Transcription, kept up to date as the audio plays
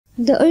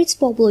The Earth's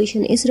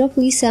population is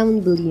roughly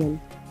 7 billion,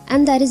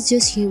 and that is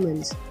just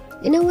humans.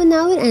 In our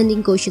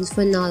never-ending questions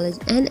for knowledge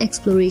and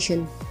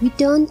exploration, we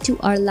turn to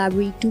our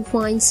library to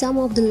find some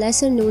of the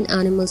lesser-known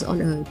animals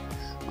on Earth,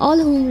 all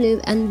whom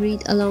live and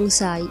breathe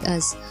alongside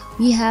us.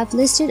 We have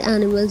listed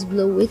animals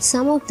below, which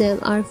some of them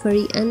are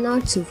furry and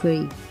not so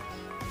furry.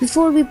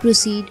 Before we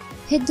proceed,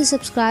 hit the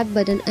subscribe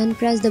button and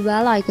press the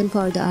bell icon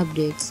for the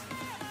updates.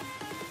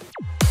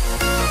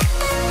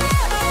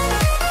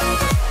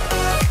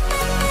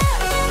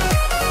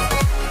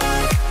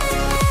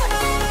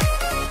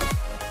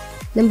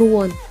 Number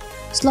 1.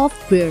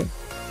 Sloth bear.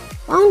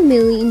 Found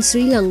mainly in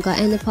Sri Lanka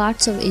and the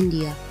parts of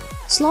India.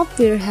 Sloth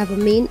bear have a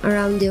mane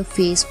around their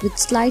face with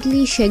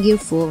slightly shaggier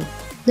fur.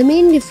 The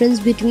main difference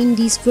between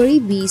these furry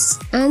beasts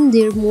and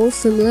their more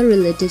familiar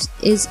relatives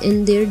is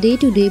in their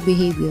day-to-day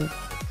behavior.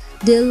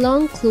 Their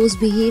long claws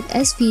behave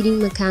as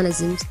feeding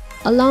mechanisms,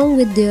 along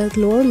with their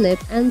lower lip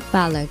and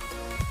palate,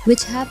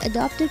 which have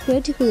adapted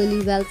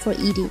particularly well for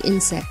eating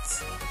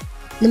insects.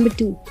 Number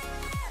 2.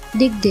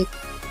 Dik-dik.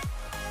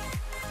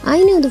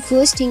 I know the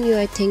first thing you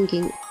are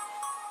thinking,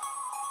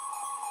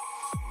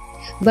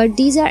 but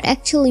these are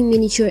actually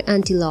miniature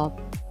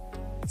antelope.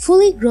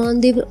 Fully grown,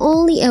 they will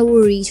only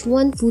ever reach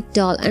 1 foot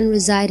tall and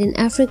reside in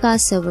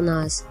Africa's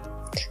savannas.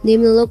 They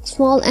may look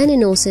small and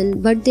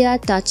innocent, but they are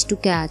tough to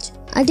catch.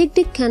 A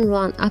dik-dik can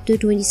run up to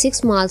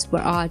 26 miles per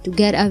hour to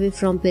get away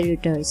from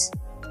predators.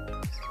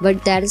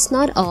 But that is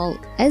not all.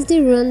 As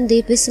they run, they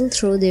whistle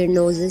through their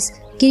noses,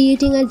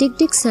 creating a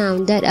dik-dik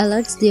sound that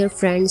alerts their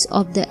friends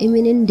of the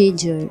imminent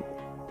danger.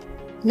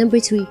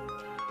 Number 3.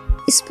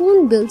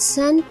 Spoon-billed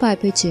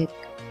sandpiper chick.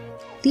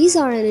 These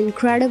are an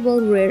incredible,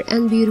 rare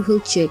and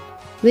beautiful chick,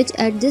 which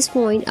at this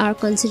point are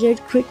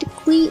considered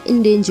critically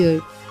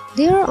endangered.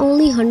 There are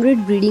only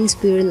 100 breeding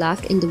pairs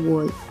left in the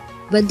world,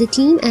 but the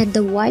team at the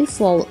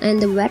Wildfowl and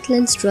the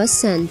Wetlands Trust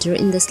Center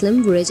in the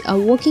Slim Village are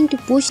working to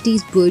push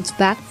these birds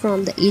back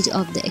from the edge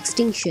of the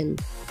extinction.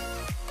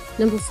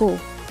 Number 4.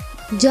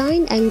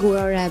 Giant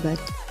Angora rabbit.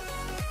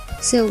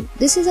 So,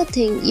 this is a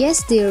thing.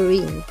 Yes, they are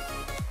real.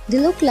 They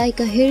look like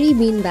a hairy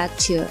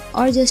beanbag chair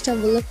or just a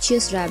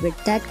voluptuous rabbit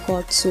that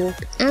got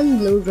soaked and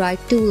blow-dried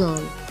too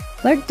long.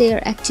 But they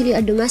are actually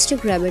a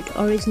domestic rabbit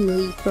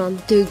originally from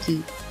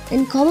Turkey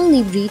and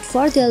commonly breed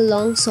for their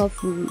long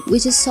soft wool,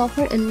 which is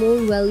softer and more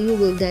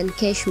valuable than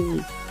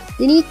cashmere.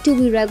 They need to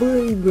be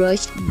regularly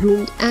brushed,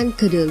 groomed and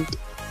cuddled.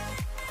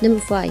 Number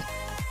 5.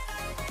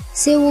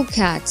 Sewol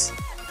cats.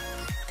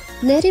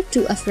 Native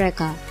to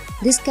Africa,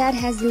 this cat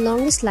has the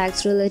longest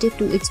legs relative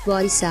to its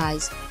body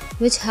size,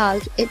 which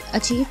helps it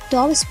achieve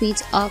top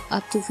speeds of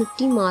up to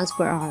 50 miles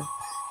per hour.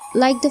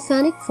 Like the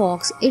fennec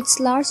fox, its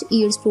large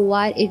ears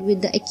provide it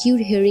with the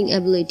acute hearing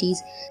abilities.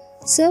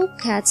 Sewol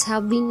cats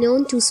have been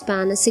known to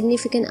spend a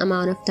significant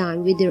amount of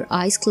time with their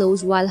eyes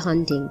closed while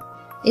hunting,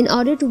 in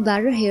order to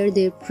better hear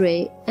their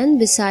prey, and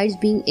besides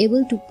being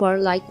able to purr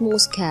like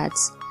most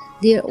cats,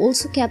 they are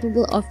also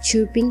capable of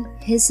chirping,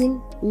 hissing,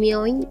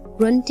 meowing,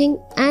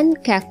 grunting,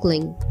 and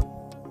cackling.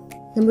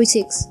 Number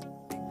 6.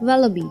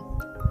 Wallaby.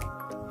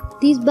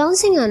 These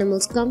bouncing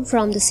animals come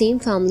from the same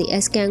family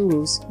as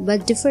kangaroos,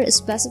 but differ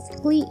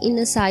specifically in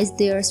the size.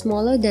 They are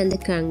smaller than the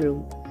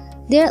kangaroo.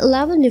 There are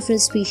 11 different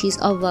species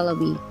of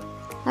wallaby.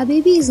 A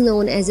baby is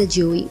known as a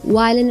joey,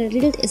 while an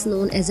adult is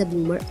known as a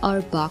boomer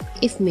or buck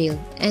if male,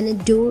 and a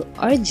doe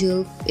or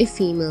jewel if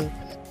female.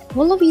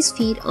 Wallabies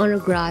feed on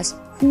grass,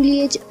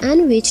 foliage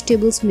and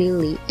vegetables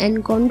mainly,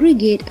 and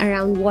congregate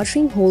around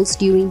watering holes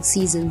during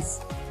seasons.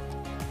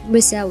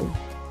 Number 7.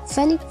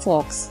 Fennec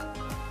fox.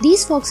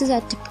 These foxes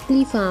are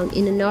typically found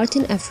in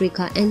northern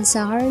Africa and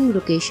Saharan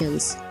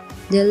locations.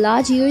 Their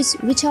large ears,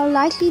 which are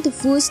likely the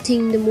first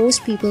thing the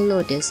most people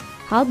notice,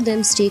 help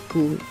them stay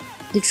cool.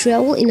 They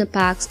travel in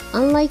packs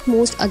unlike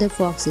most other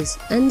foxes,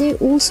 and they are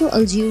also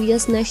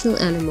Algeria's national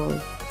animal.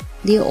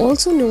 They are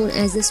also known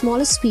as the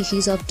smallest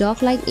species of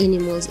dog-like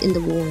animals in the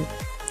world.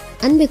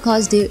 And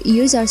because their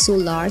ears are so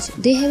large,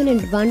 they have an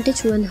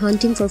advantage when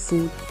hunting for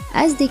food,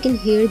 as they can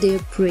hear their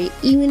prey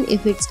even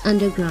if it's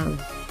underground.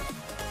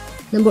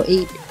 Number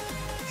 8.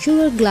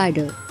 Sugar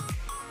glider.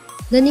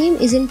 The name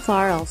isn't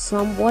far off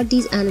from what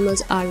these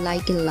animals are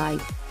like in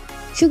life.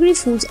 Sugary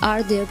foods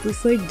are their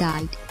preferred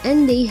diet,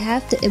 and they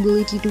have the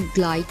ability to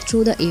glide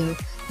through the air,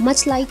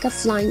 much like a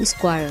flying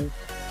squirrel.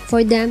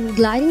 For them,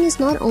 gliding is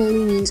not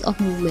only means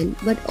of movement,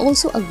 but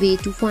also a way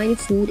to find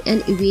food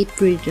and evade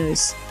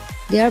predators.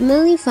 They are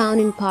mainly found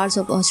in parts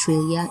of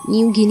Australia,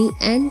 New Guinea,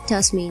 and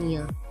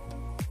Tasmania.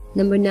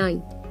 Number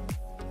 9.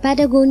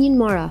 Patagonian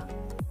mora.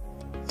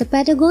 The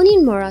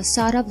Patagonian mora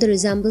sort of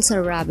resembles a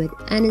rabbit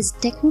and is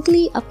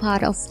technically a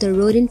part of the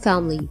rodent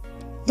family.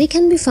 They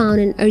can be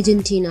found in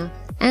Argentina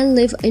and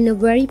live in a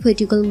very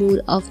particular mood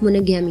of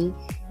monogamy,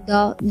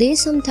 though they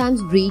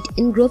sometimes breed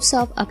in groups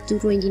of up to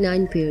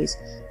 29 pairs.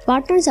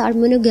 Partners are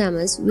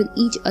monogamous with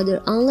each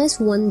other unless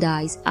one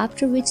dies,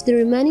 after which the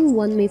remaining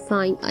one may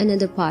find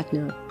another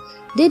partner.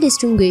 They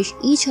distinguish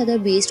each other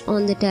based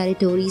on the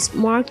territories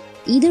marked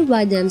either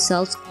by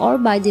themselves or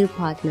by their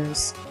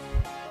partners.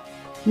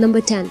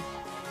 Number 10.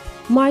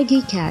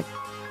 Margay cat.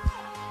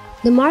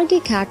 The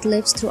margay cat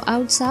lives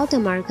throughout South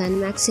America and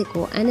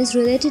Mexico and is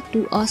related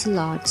to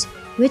ocelots,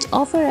 which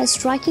offer a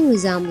striking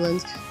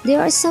resemblance. They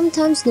are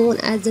sometimes known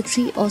as the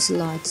tree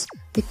ocelots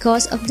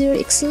because of their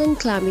excellent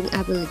climbing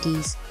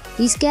abilities.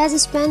 These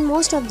cats spend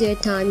most of their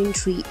time in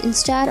trees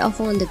instead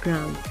of on the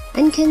ground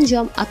and can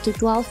jump up to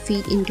 12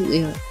 feet into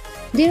air.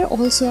 They are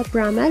also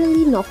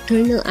primarily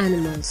nocturnal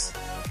animals.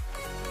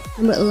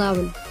 Number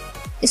 11.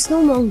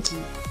 Snow monkey.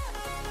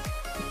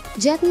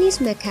 Japanese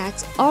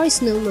macaques or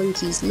snow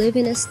monkeys live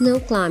in snow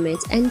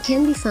climates and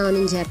can be found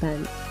in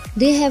Japan.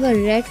 They have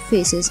red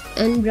faces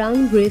and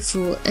brown-gray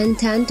fur and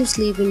tend to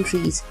sleep in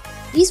trees.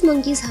 These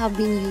monkeys have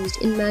been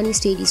used in many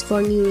studies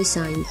for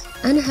neuroscience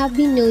and have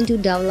been known to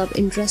develop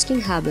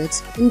interesting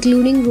habits,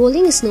 including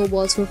rolling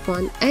snowballs for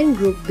fun and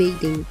group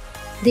bathing.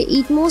 They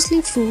eat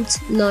mostly fruits,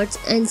 nuts,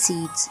 and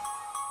seeds.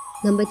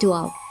 Number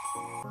 12.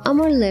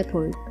 Amur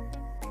leopard.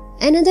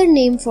 Another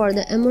name for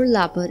the Amur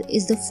leopard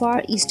is the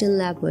Far Eastern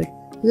leopard,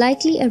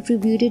 likely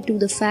attributed to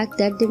the fact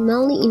that they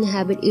mainly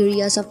inhabit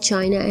areas of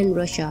China and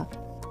Russia.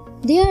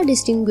 They are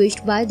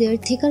distinguished by their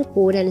thicker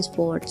coat and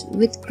spots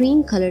with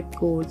cream-colored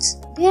coats.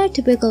 They are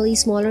typically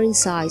smaller in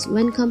size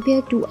when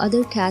compared to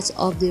other cats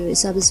of their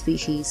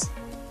subspecies.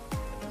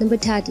 Number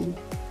 13.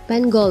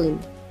 Pangolin.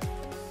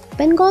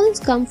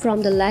 Pangolins come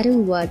from the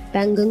Latin word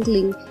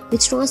pangolin,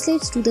 which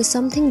translates to the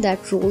something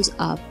that rolls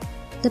up.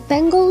 The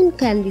pangolin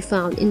can be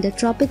found in the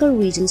tropical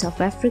regions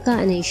of Africa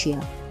and Asia,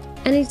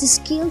 and its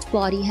scaled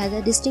body has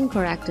a distinct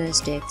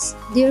characteristics.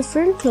 Their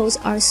front claws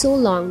are so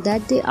long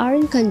that they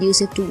aren't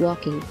conducive to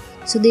walking,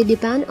 so they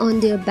depend on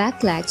their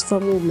back legs for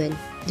movement.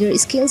 Their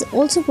scales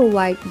also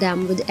provide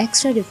them with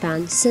extra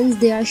defense since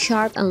they are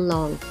sharp and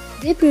long.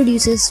 They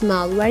produce a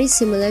smell very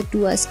similar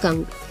to a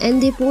skunk,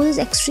 and they possess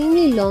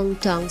extremely long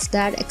tongues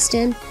that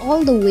extend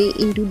all the way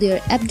into their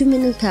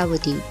abdominal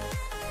cavity.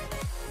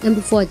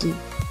 Number 14.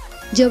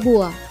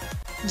 Jerboa.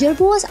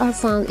 Jerboas are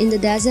found in the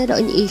desert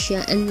in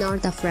Asia and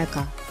North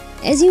Africa.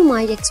 As you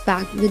might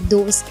expect with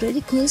those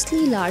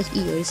ridiculously large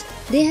ears,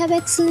 they have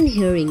excellent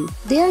hearing.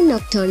 They are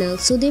nocturnal,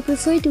 so they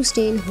prefer to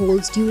stay in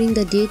holes during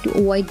the day to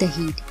avoid the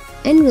heat,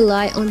 and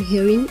rely on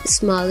hearing,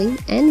 smelling,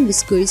 and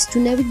whiskers to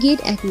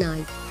navigate at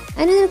night.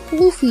 Another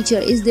cool feature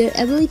is their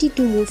ability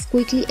to move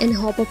quickly and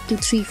hop up to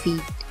 3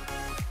 feet.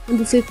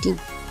 Number 15.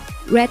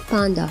 Red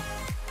panda.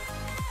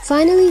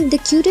 Finally, the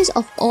cutest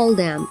of all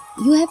them.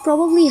 You have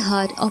probably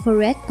heard of a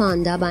red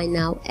panda by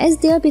now, as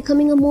they are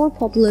becoming more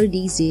popular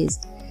these days.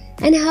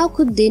 And how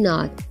could they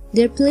not?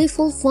 They're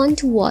playful, fun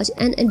to watch,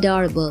 and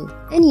adorable.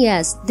 And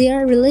yes, they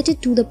are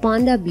related to the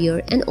panda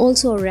bear and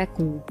also a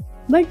raccoon.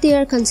 But they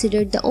are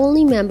considered the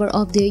only member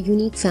of their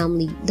unique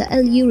family, the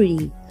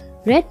Aluridae.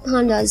 Red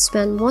pandas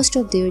spend most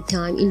of their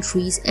time in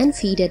trees and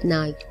feed at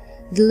night.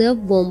 They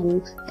love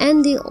bamboo,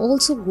 and they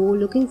also go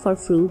looking for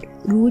fruit,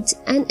 roots,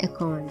 and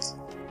acorns.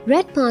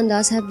 Red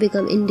pandas have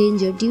become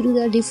endangered due to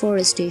the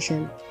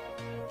deforestation.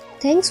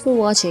 Thanks for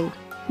watching.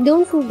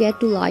 Don't forget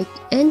to like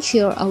and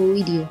share our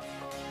video.